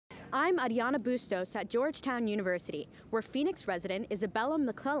I'm Ariana Bustos at Georgetown University, where Phoenix resident Isabella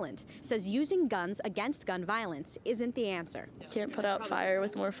McClelland says using guns against gun violence isn't the answer. You can't put out fire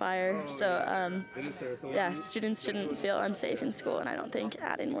with more fire, so students shouldn't feel unsafe in school, and I don't think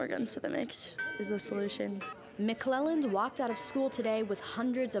adding more guns to the mix is the solution. McClelland walked out of school today with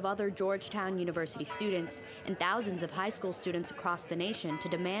hundreds of other Georgetown University students and thousands of high school students across the nation to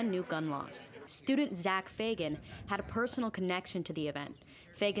demand new gun laws. Student Zach Fagan had a personal connection to the event.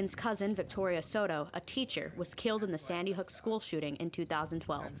 Fagan's cousin, Victoria Soto, a teacher, was killed in the Sandy Hook school shooting in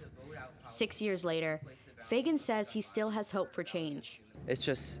 2012. 6 years later, Fagan says he still has hope for change. It's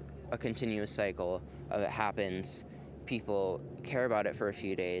just a continuous cycle of it happens, people care about it for a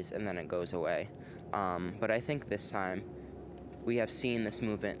few days, and then it goes away. But I think this time we have seen this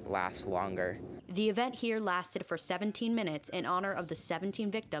movement last longer. The event here lasted for 17 minutes in honor of the 17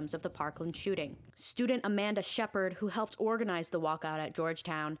 victims of the Parkland shooting. Student Amanda Shepard, who helped organize the walkout at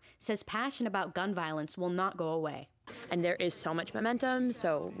Georgetown, says passion about gun violence will not go away. And there is so much momentum,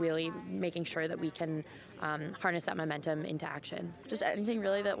 so really making sure that we can harness that momentum into action. Just anything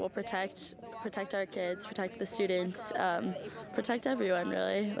really that will protect our kids, protect the students, protect everyone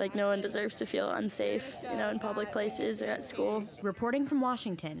really. Like no one deserves to feel unsafe, in public places or at school. Reporting from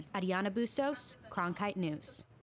Washington, Ariana Bustos, Cronkite News.